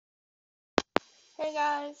Hey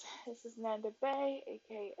guys, this is Nanda Bay,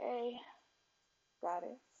 aka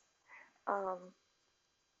Goddess. Um,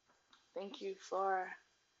 Thank you for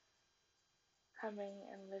coming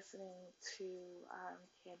and listening to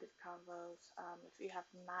Candid Convos. If you have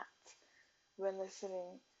not been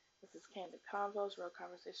listening, this is Candid Convos, real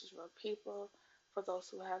conversations, real people. For those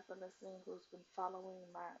who have been listening, who's been following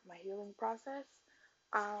my healing process,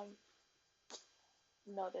 um,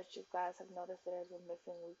 know that you guys have noticed that I've been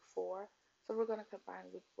missing week 4. So we're going to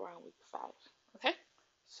combine week 4 and week 5. Okay?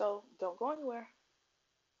 So don't go anywhere.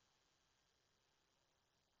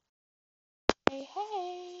 Hey,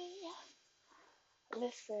 hey.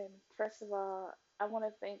 Listen, first of all, I want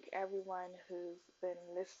to thank everyone who's been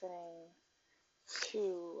listening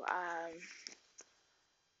to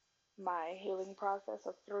my healing process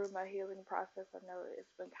or through my healing process. I know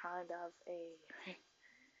it's been kind of a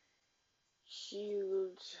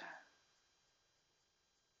huge,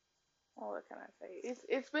 well, what can I say? It's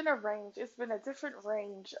been a range. It's been a different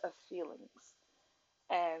range of feelings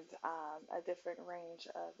and a different range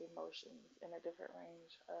of emotions and a different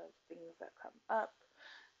range of things that come up,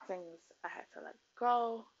 things I had to let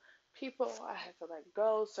go, people I had to let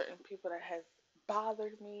go, certain people that has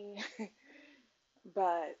bothered me.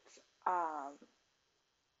 But um,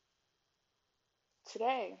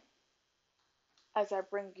 today, as I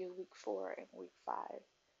bring you week 4 and week 5,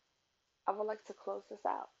 I would like to close this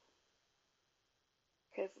out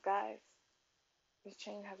because, guys, this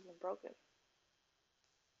chain has been broken.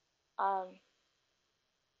 Um,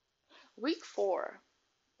 week 4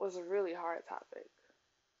 was a really hard topic,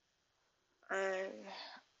 and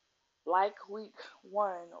like week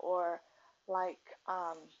 1 or like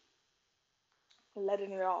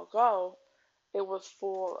letting it all go, it was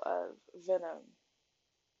full of venom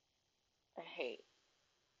and hate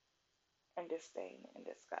and disdain and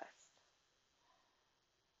disgust.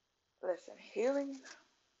 Listen, healing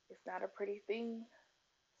is not a pretty thing.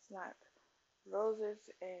 It's not roses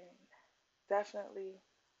and definitely,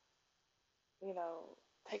 you know,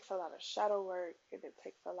 takes a lot of shadow work and it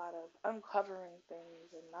takes a lot of uncovering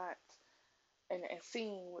things and not and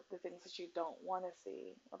seeing what the things that you don't want to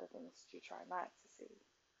see or the things that you try not to see.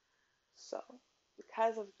 So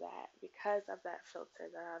because of that filter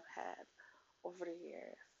that I've had over the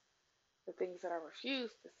years, the things that I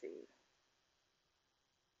refused to see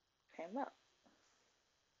came up.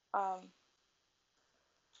 Um,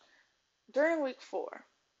 during week 4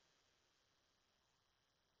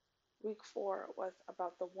 was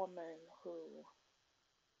about the woman who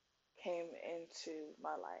came into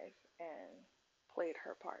my life and played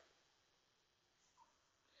her part.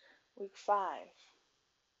 Week 5,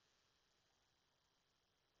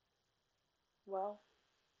 well,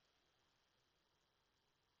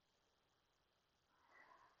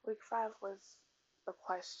 week 5 was the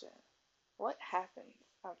question: what happens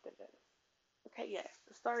after this? Okay, yes,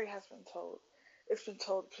 the story has been told. It's been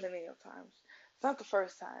told plenty of times. It's not the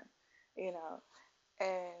first time, you know,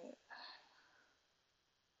 and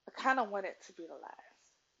I kind of want it to be the last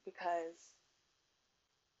because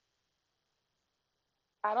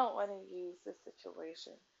I don't want to use this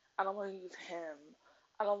situation. I don't want to use him.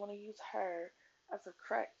 I don't want to use her as a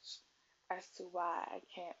crutch as to why I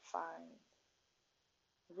can't find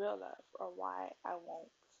real love or why I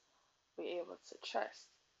won't be able to trust.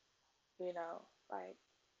 You know, like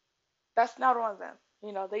that's not on them.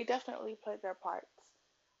 You know, they definitely played their parts,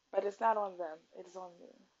 but it's not on them. It is on me.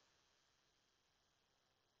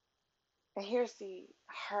 And here's the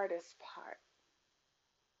hardest part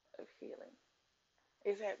of healing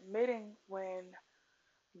is admitting when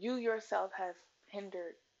you yourself have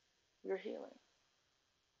hindered your healing.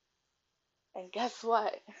 And guess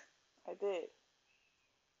what? I did.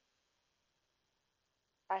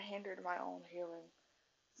 I hindered my own healing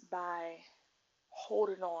by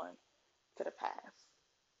holding on to the past.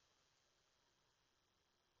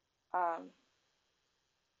 Um,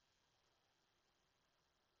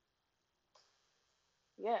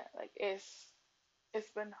 yeah, like it's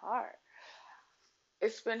been hard.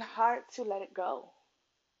 It's been hard to let it go.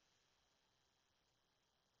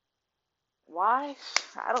 Why?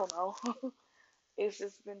 I don't know. It's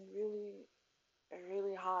just been really,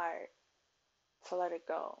 really hard to let it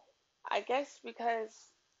go. I guess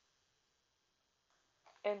because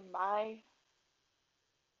in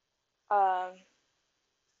um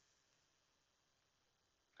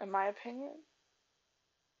my opinion,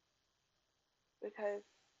 because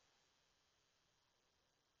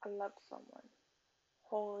I loved someone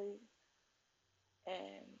wholly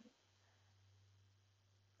and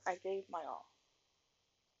I gave my all,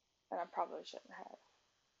 and I probably shouldn't have.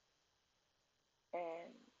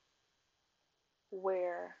 And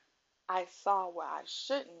where I saw where I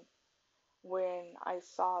shouldn't when I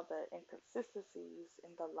saw the inconsistencies in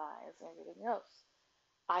the lies and everything else.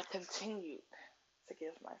 I continued to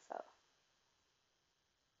give myself,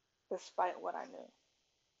 despite what I knew.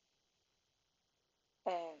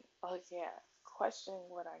 And oh yeah, questioning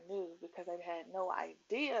what I knew because I had no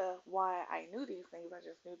idea why I knew these things. I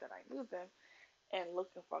just knew that I knew them and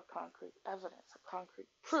looking for concrete evidence, or concrete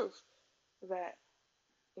proof that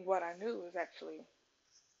what I knew was actually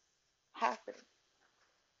happening.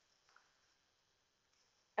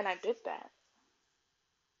 And I did that.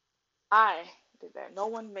 I did that. No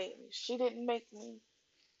one made me. She didn't make me.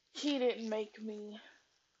 He didn't make me.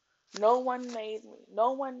 No one made me.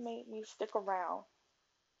 No one made me stick around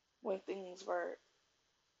when things were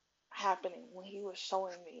happening, when he was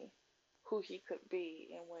showing me who he could be,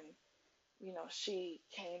 and when, she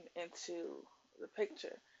came into the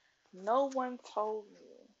picture. No one told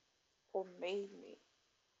me or made me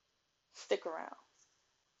stick around.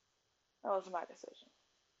 That was my decision.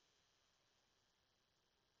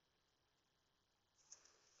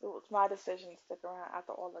 It was my decision to stick around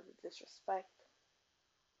after all of the disrespect,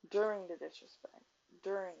 during the disrespect,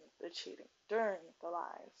 during the cheating, during the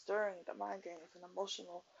lies, during the mind games and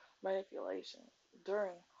emotional manipulations,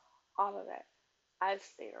 during all of that. I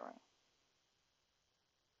stayed around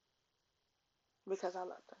because I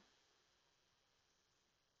loved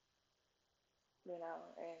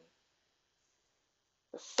and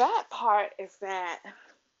the sad part is that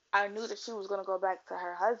I knew that she was going to go back to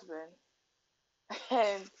her husband,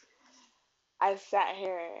 and I sat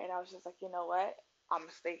here and I was just like, you know what? I'm going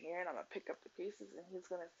to stay here and I'm going to pick up the pieces, and he's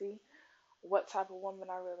going to see what type of woman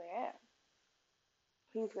I really am.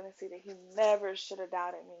 He's going to see that he never should have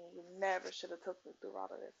doubted me. He never should have took me through all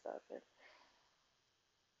of this stuff. And,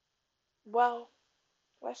 well,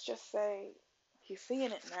 let's just say he's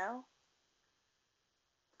seeing it now.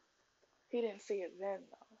 He didn't see it then,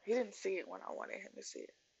 though. He didn't see it when I wanted him to see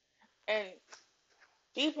it. And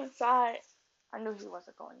deep inside, I knew he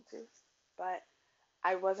wasn't going to, but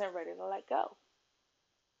I wasn't ready to let go.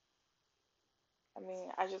 I mean,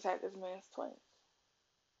 I just had this man's twins.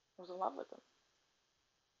 I was in love with him.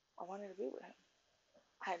 I wanted to be with him.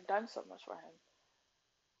 I had done so much for him.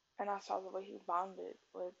 And I saw the way he bonded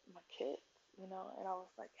with my kids, and I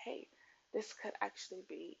was like, hey, this could actually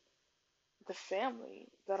be the family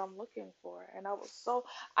that I'm looking for. And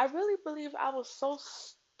I really believe I was so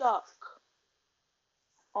stuck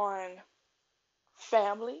on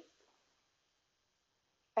family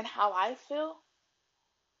and how I feel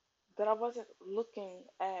that I wasn't looking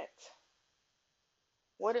at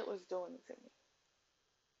what it was doing to me.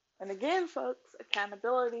 And again, folks,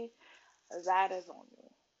 accountability, that is on me.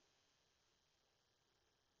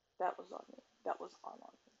 That was on me. That was all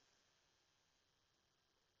on me.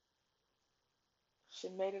 She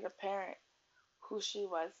made it apparent who she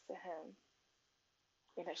was to him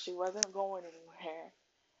and that she wasn't going anywhere.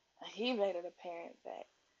 And he made it apparent that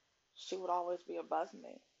she would always be above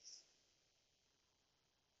me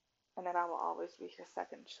and that I will always be his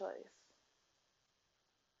second choice.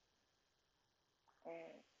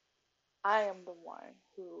 And I am the one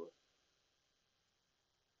who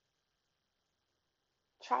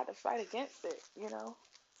tried to fight against it.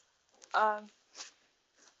 Um,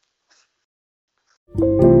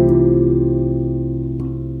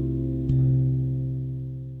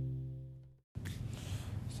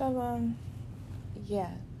 so,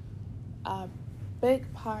 yeah, a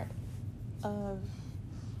big part of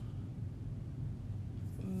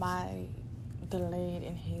my delayed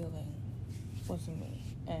in healing was me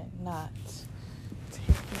and not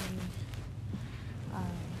taking um,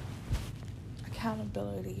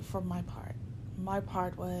 accountability for my part. My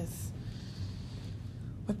part was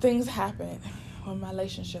when things happened, when my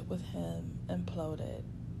relationship with him imploded,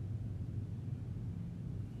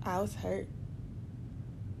 I was hurt.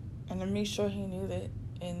 And I'm sure he knew that,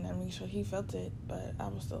 and I'm sure he felt it, but I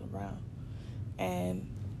was still around. And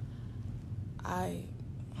I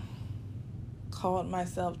called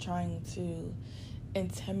myself trying to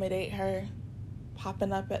intimidate her,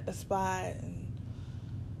 popping up at the spot, and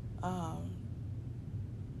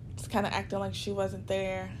just kind of acting like she wasn't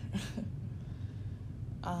there.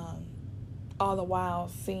 All the while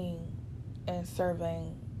seeing and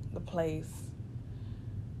serving the place,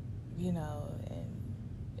 and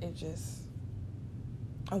it just,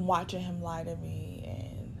 I'm watching him lie to me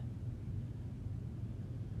and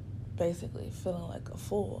basically feeling like a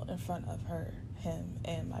fool in front of him,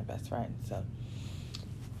 and my best friend. So,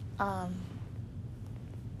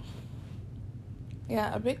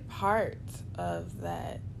 yeah, a big part of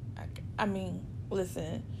that, I mean,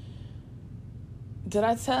 listen, did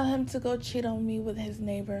I tell him to go cheat on me with his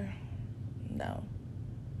neighbor? No.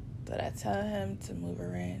 Did I tell him to move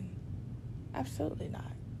her in? Absolutely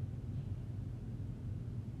not.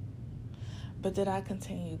 But did I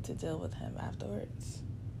continue to deal with him afterwards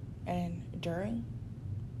and during?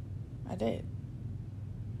 I did.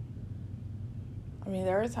 I mean,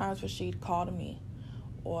 there were times where she'd call to me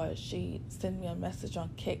or she'd send me a message on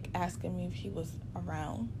Kik asking me if he was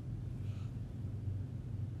around.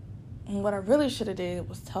 And what I really should have did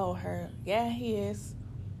was tell her, yeah, he is,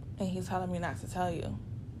 and he's telling me not to tell you.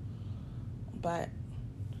 But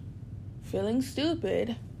feeling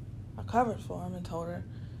stupid, I covered for him and told her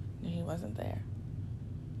that he wasn't there.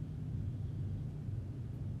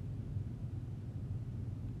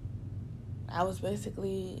 I was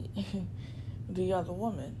basically the other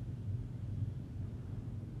woman.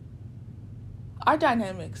 Our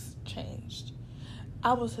dynamics changed.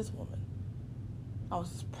 I was his woman. I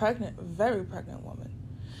was pregnant, very pregnant woman.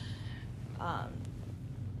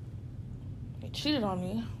 He cheated on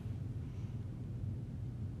me.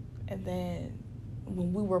 And then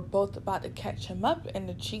when we were both about to catch him up in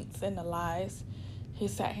the cheats and the lies, he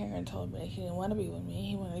sat here and told me that he didn't want to be with me.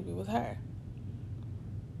 He wanted to be with her.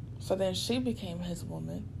 So then she became his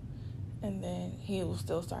woman. And then he was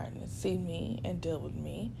still starting to see me and deal with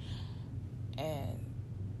me. And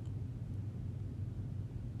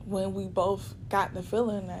when we both got the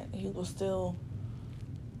feeling that he was still,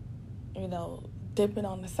 dipping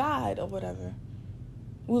on the side or whatever,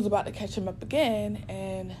 we was about to catch him up again.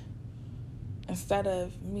 And instead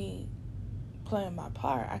of me playing my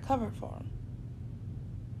part, I covered for him.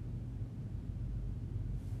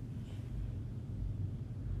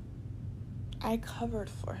 I covered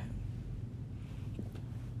for him.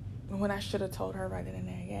 When I should have told her right then and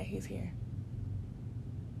there, yeah, he's here.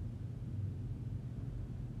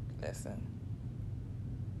 Listen.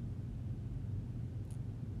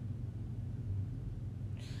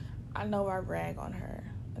 I know I rag on her,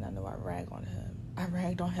 and I know I rag on him. I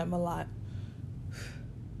ragged on him a lot.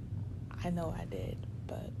 I know I did,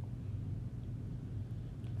 but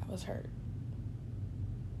I was hurt.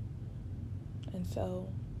 And so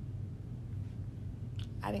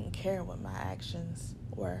I didn't care what my actions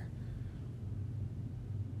were.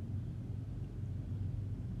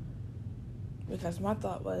 Because my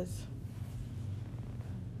thought was,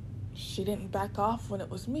 she didn't back off when it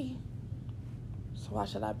was me, so why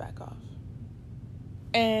should I back off?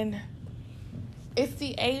 And it's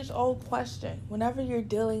the age-old question. Whenever you're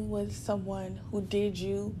dealing with someone who did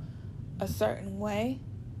you a certain way,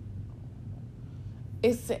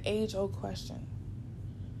 it's the age-old question.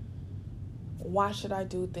 Why should I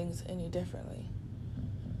do things any differently?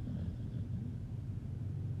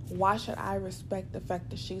 Why should I respect the fact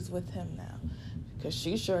that she's with him now? Because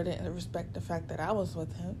she sure didn't respect the fact that I was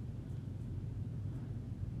with him.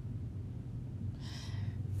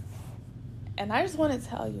 And I just want to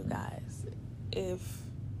tell you guys, if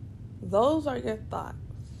those are your thoughts,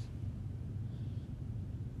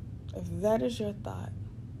 if that is your thought,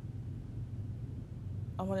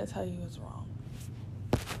 I want to tell you it's wrong.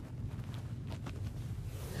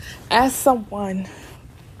 As someone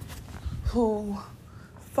who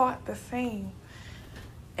thought the same,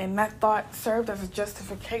 and that thought served as a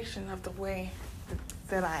justification of the way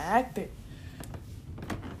that I acted,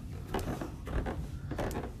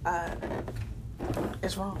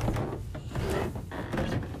 it's wrong.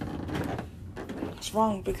 It's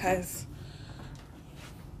wrong because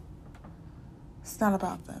it's not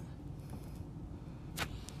about them.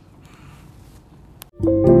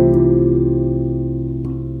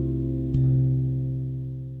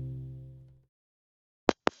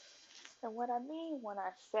 And what I mean when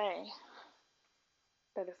I say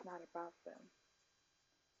that it's not about them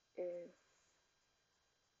is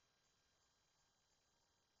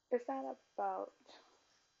it's not about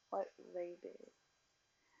what they did.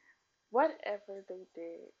 Whatever they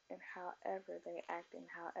did and however they act and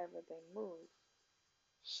however they move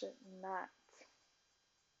should not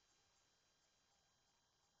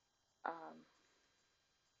um,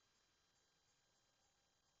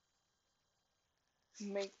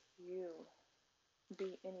 make you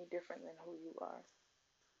be any different than who you are.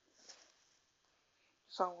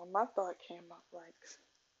 So when my thought came up, like,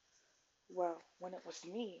 well, when it was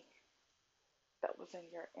me that was in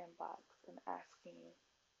your inbox and asking,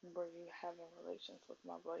 were you having relations with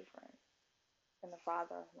my boyfriend and the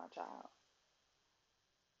father of my child?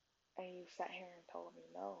 And you sat here and told me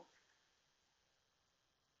no.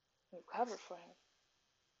 You covered for him.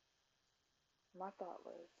 My thought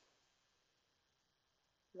was,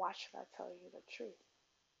 why should I tell you the truth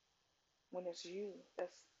when it's you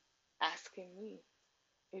that's asking me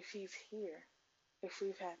if he's here, if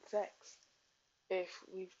we've had sex, if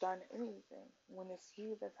we've done anything. When it's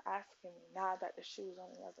you that's asking me, now that the shoe's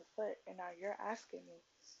on the other foot, and now you're asking me,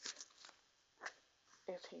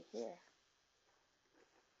 is he here?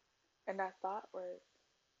 And that thought was,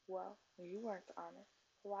 well, you weren't honest.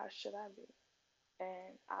 Why should I be?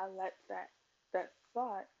 And I let that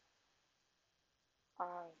thought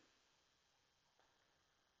um,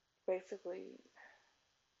 basically,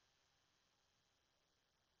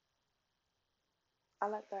 I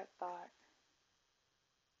let that thought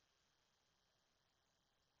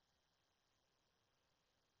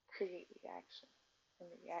create the action. And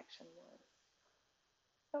the reaction was,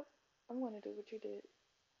 nope, I'm going to do what you did.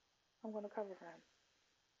 I'm going to cover for him.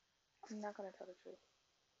 I'm not going to tell the truth.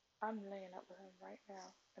 I'm laying up with him right now,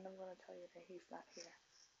 and I'm going to tell you that he's not here.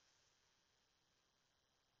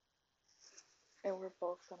 And we're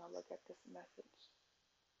both going to look at this message,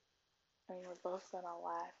 and we're both going to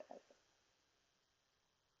laugh at it.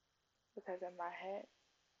 Because in my head,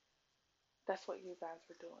 that's what you guys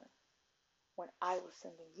were doing when I was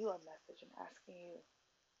sending you a message and asking you,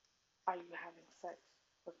 are you having sex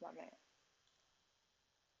with my man?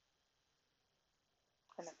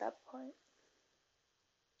 And at that point,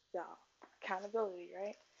 y'all, accountability,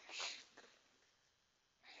 right?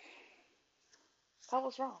 I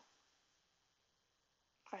was wrong.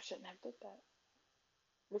 I shouldn't have did that.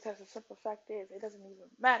 Because the simple fact is, it doesn't even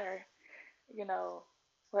matter, you know,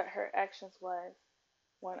 what her actions was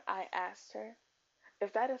when I asked her.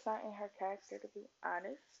 If that is not in her character to be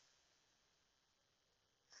honest,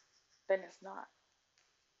 then it's not.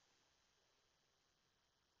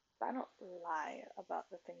 I don't lie about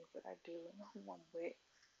the things that I do and who I'm with.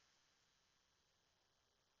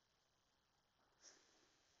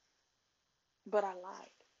 But I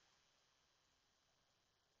lied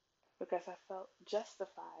because I felt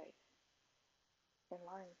justified in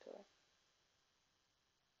lying to her.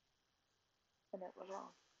 And it was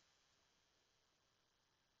wrong.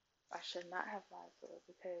 I should not have lied to her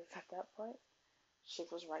because at that point, she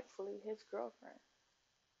was rightfully his girlfriend.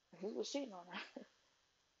 And he was cheating on her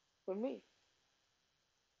with me.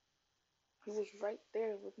 He was right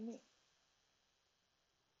there with me.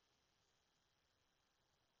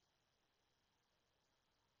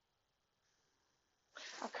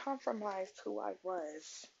 I compromised who I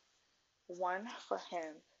was. One, for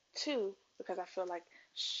him. Two, because I feel like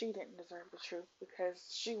she didn't deserve the truth because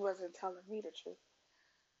she wasn't telling me the truth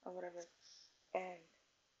or whatever. And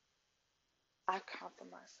I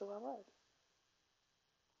compromised who I was.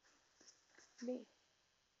 Me.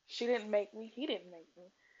 She didn't make me. He didn't make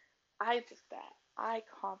me. I did that. I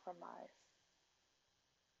compromised.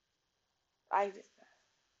 I did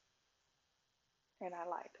that. And I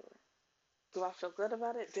lied to her. Do I feel good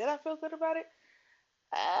about it? Did I feel good about it?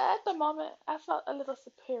 At the moment, I felt a little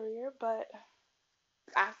superior, but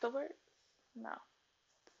afterwards, no.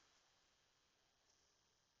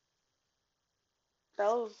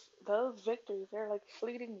 Those victories, they're like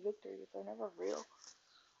fleeting victories. They're never real,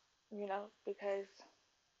 because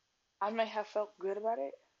I may have felt good about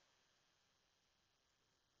it,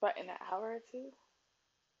 but in an hour or two,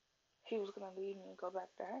 he was gonna leave me and go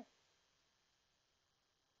back to her.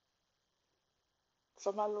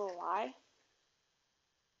 So my little lie,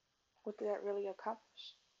 what did that really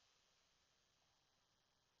accomplish?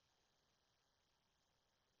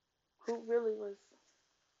 Who really was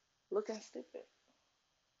looking stupid,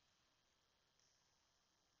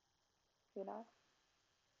 you know?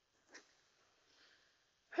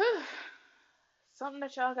 Something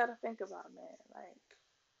that y'all gotta think about, man. Like,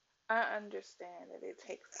 I understand that it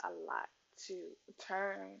takes a lot to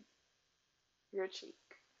turn your cheek,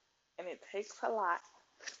 and it takes a lot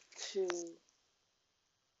to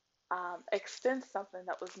extend something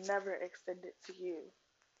that was never extended to you.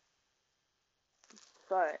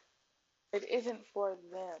 But it isn't for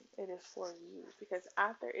them. It is for you. Because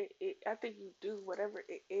after you do whatever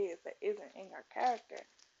it is that isn't in your character,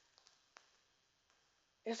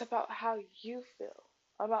 it's about how you feel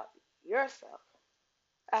about yourself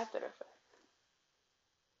after the fact.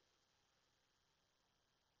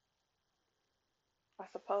 I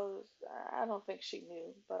suppose I don't think she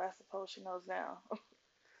knew, but I suppose she knows now.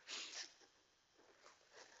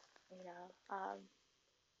 you know.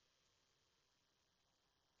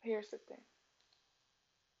 Here's the thing: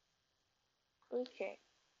 we can't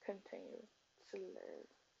continue to live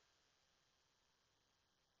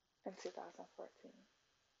in 2014.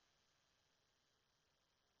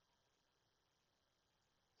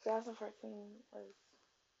 2014 was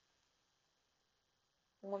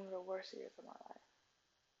one of the worst years of my life,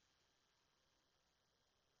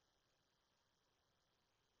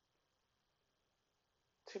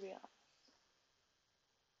 to be honest.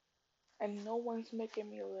 And no one's making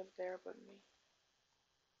me live there but me.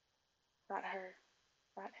 Not her,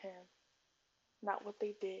 not him, not what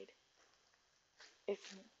they did.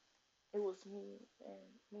 It's me. It was me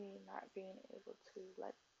and me not being able to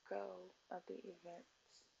let go of the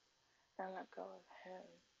events and let go of him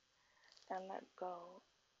and let go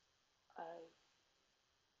of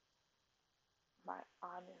my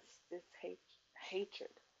honest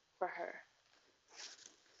hatred for her.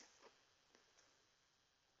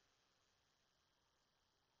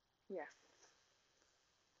 Yeah.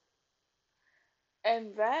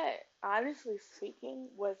 And that, honestly speaking,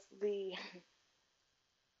 was the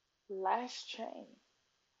last chain.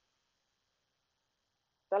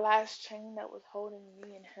 The last chain that was holding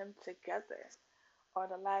me and him together. Or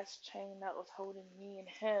the last chain that was holding me and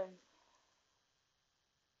him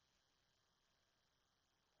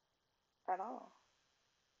at all.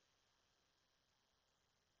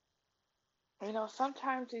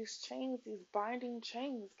 Sometimes these chains, these binding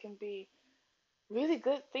chains, can be really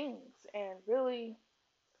good things and really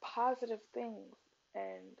positive things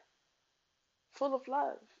and full of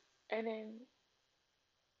love. And then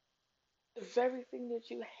the very thing that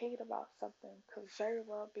you hate about something could very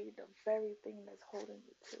well be the very thing that's holding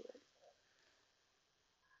you to it.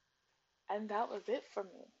 And that was it for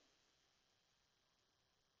me.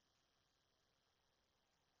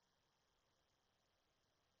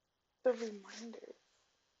 The reminders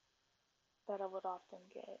that I would often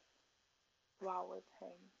get while with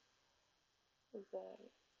him is that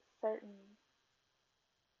certain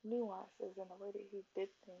nuances in the way that he did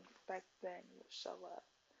things back then would show up.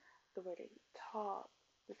 The way that he talked,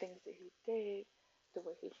 the things that he did, the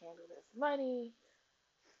way he handled his money,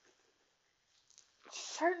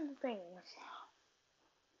 certain things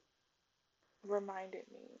reminded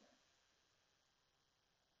me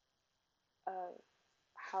of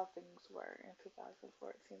how things were in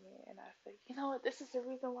 2014. And I said, you know what, this is the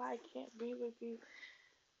reason why I can't be with you.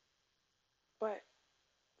 But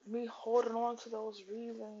me holding on to those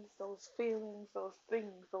reasons, those feelings, those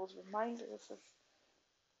things, those reminders,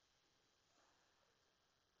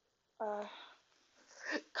 uh,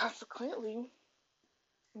 consequently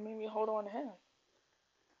made me hold on to him.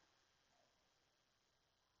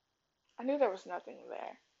 I knew there was nothing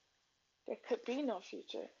there. There could be no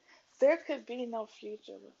future. There could be no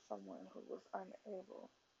future with someone who was unable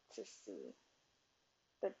to see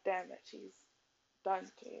the damage he's done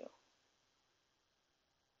to you.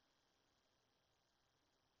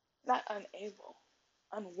 Not unable,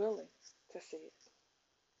 unwilling to see it.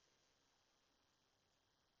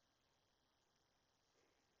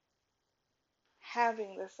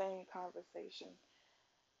 Having the same conversation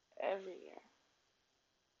every year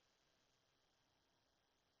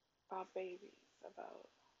about babies, about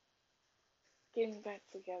getting back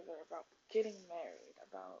together, about getting married,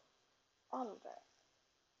 about all of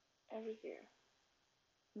that every year,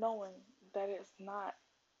 knowing that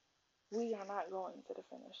we are not going to the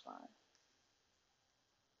finish line.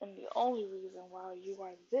 And the only reason why you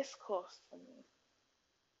are this close to me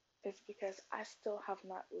is because I still have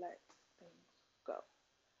not let things go.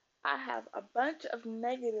 I have a bunch of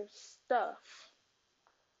negative stuff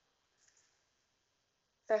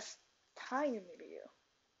that's tying me to you.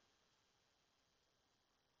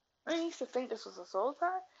 I used to think this was a soul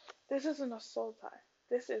tie. This isn't a soul tie.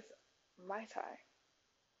 This is my tie.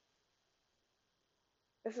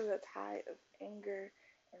 This is a tie of anger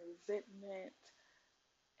and resentment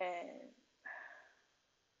and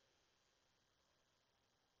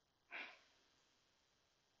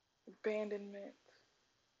abandonment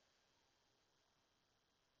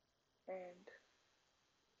and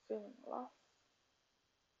feeling lost,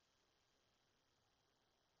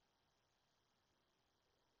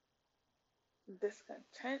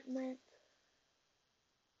 discontentment,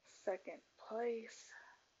 second place,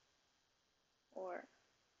 or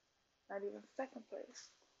not even second place,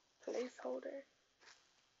 placeholder,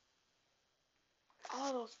 all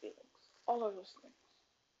of those feelings, all of those things,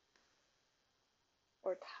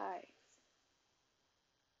 or ties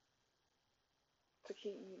to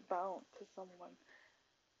keep me bound to someone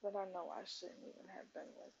that I know I shouldn't even have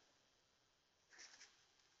been with.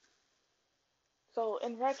 So,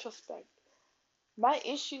 in retrospect, my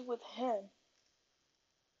issue with him,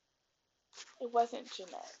 it wasn't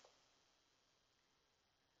Jeanette.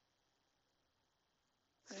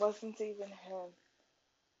 It wasn't even him.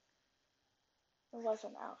 It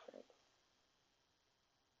wasn't Alfred.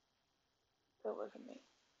 It was me.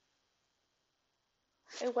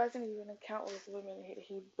 It wasn't even the countless women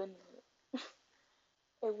he'd been with.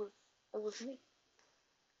 It was me.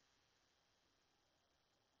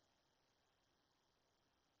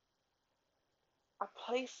 I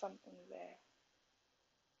placed something there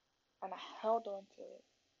and I held on to it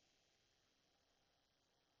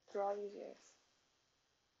through all these years.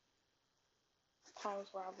 Times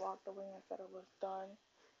where I walked away and said it was done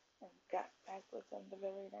and got back with him the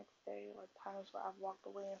very next day, or times where I walked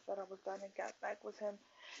away and said I was done and got back with him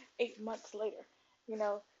 8 months later.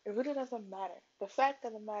 It really doesn't matter. The fact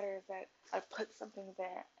of the matter is that I put something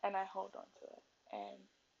there and I hold on to it.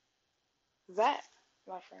 And that,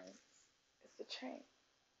 my friends, is the chain.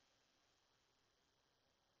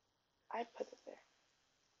 I put it there.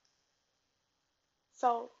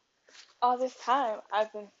 So all this time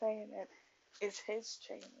I've been saying that it's his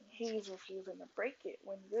chain and he's refusing to break it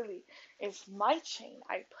when really it's my chain.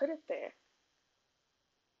 I put it there.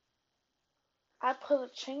 I pull a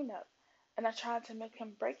chain up and I tried to make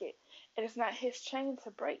him break it. And it's not his chain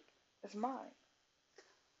to break, it's mine.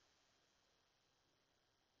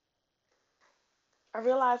 I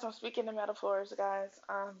realize I'm speaking in metaphors, guys.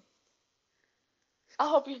 I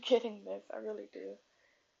hope you're getting this. I really do.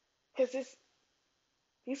 Because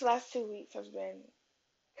these last 2 weeks has been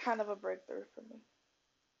kind of a breakthrough for me.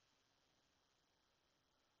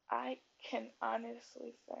 I can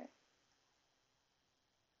honestly say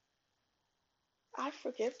I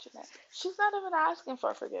forgive Jeanette. She's not even asking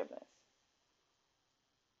for forgiveness.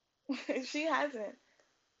 She hasn't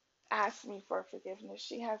asked me for forgiveness.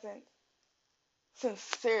 She hasn't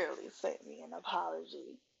sincerely sent me an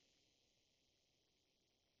apology.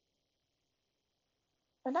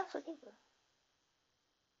 And I forgive her.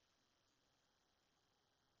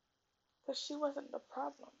 Because she wasn't the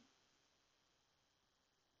problem.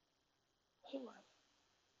 He was.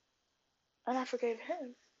 And I forgave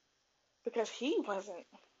him because he wasn't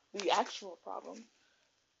the actual problem.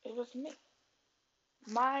 It was me.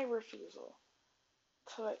 My refusal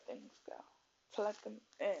to let things go, to let them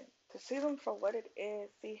in, to see them for what it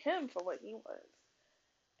is, see him for what he was,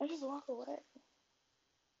 and just walk away.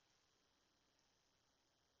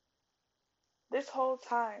 This whole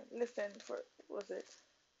time, listen, was it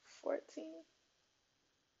 14?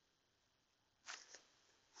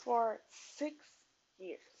 For 6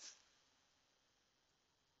 years,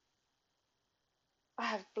 I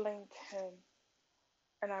have blamed him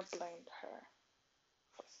and I blamed her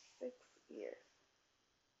for 6 years.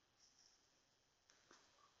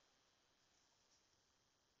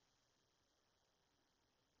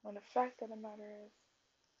 When the fact of the matter is,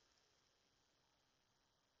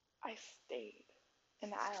 I stayed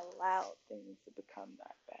and I allowed things to become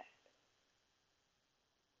that bad.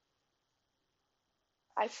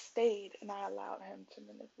 I stayed and I allowed him to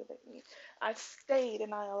manipulate me. I stayed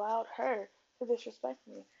and I allowed her to disrespect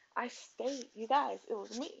me. I stayed. You guys, it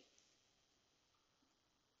was me.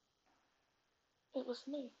 It was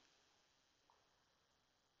me.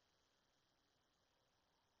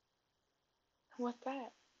 With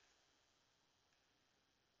that,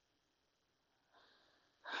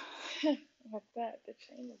 with that, the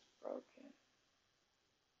chain is broken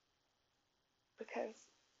because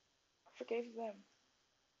I forgave them.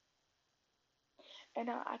 And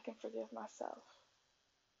now I can forgive myself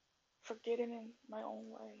for getting in my own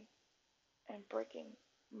way and breaking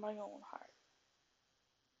my own heart.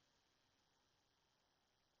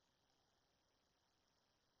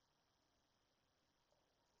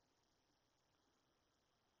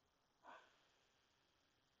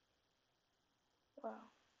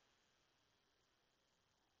 Well,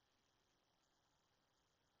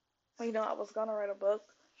 I was gonna write a book.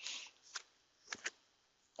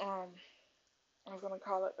 Um, I was gonna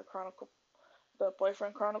call it the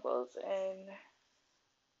Boyfriend Chronicles, and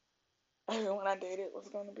everyone I dated was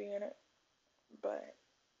gonna be in it. But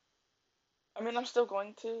I mean, I'm still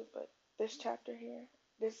going to. But this chapter here,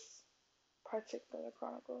 this particular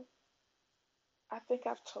chronicle, I think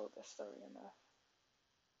I've told this story enough,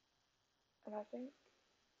 and I think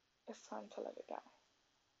it's time to let it die.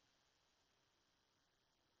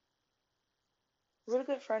 A really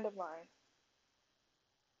good friend of mine,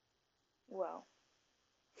 well,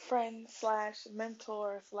 friend slash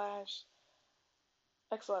mentor slash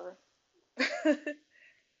ex-lover,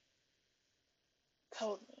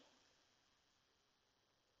 told me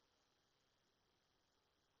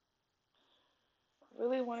I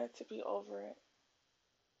really wanted to be over it,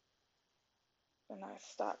 and I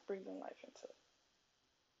stopped breathing life into it.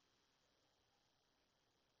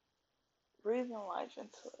 Breathing life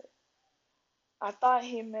into it. I thought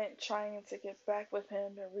he meant trying to get back with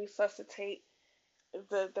him and resuscitate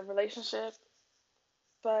the relationship,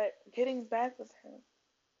 but getting back with him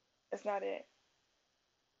is not it.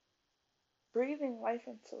 Breathing life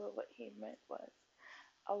into it, what he meant was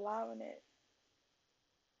allowing it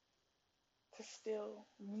to still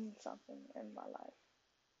mean something in my life.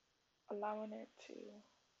 allowing it to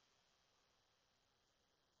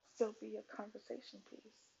still be a conversation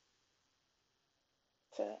piece,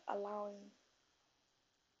 to allowing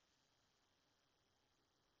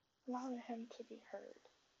him to be heard,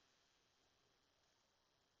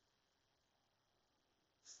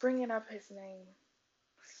 bringing up his name,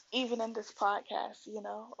 even in this podcast,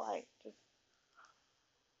 like just,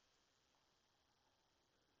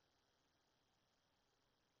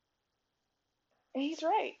 and he's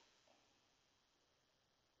right.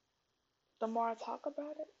 The more I talk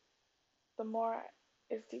about it, the more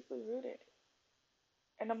it's deeply rooted,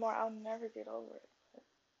 and the more I'll never get over it.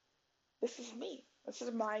 This is me. This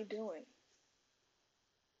is my doing,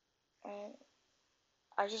 and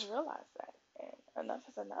I just realized that. And enough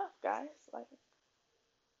is enough, guys. Like,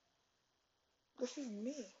 this is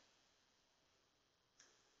me.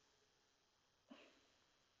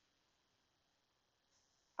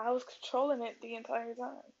 I was controlling it the entire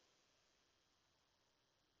time.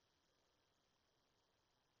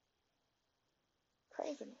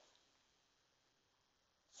 Craziness.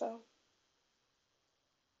 So,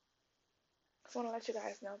 just want to let you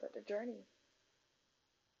guys know that the journey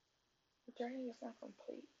is not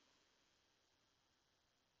complete.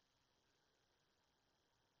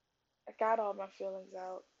 I got all my feelings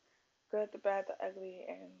out, good, the bad, the ugly,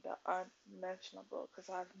 and the unmentionable, because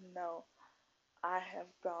I know I have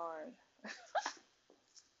gone.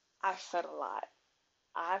 I've said a lot.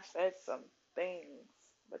 I've said some things,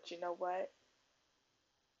 but you know what?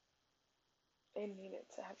 They needed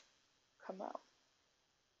to have come out.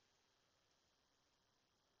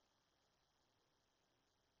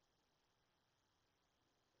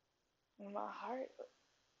 And my heart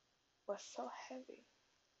was so heavy.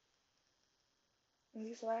 In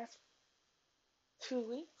these last 2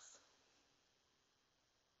 weeks,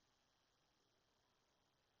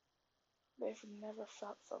 they've never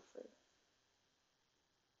felt so free.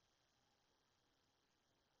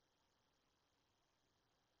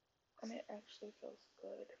 And it actually feels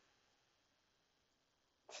good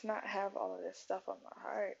to not have all of this stuff on my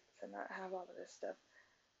heart, to not have all of this stuff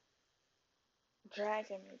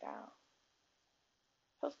dragging me down.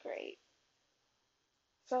 Feels great.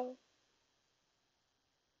 So,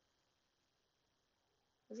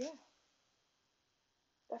 yeah,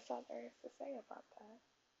 that's all there is to say about that.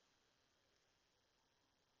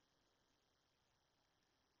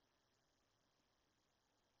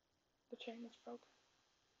 The chain is broken.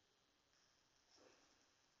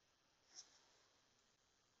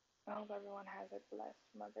 I hope everyone has a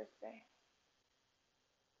blessed Mother's Day.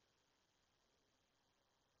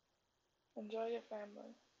 Enjoy your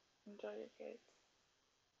family. Enjoy your kids.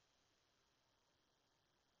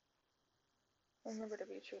 Remember to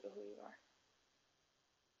be true to who you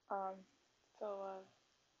are. So,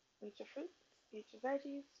 eat your fruits, eat your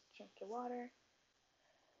veggies, drink your water,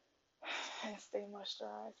 and stay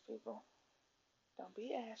moisturized, people. Don't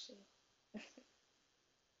be ashy.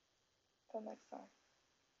 Till next time.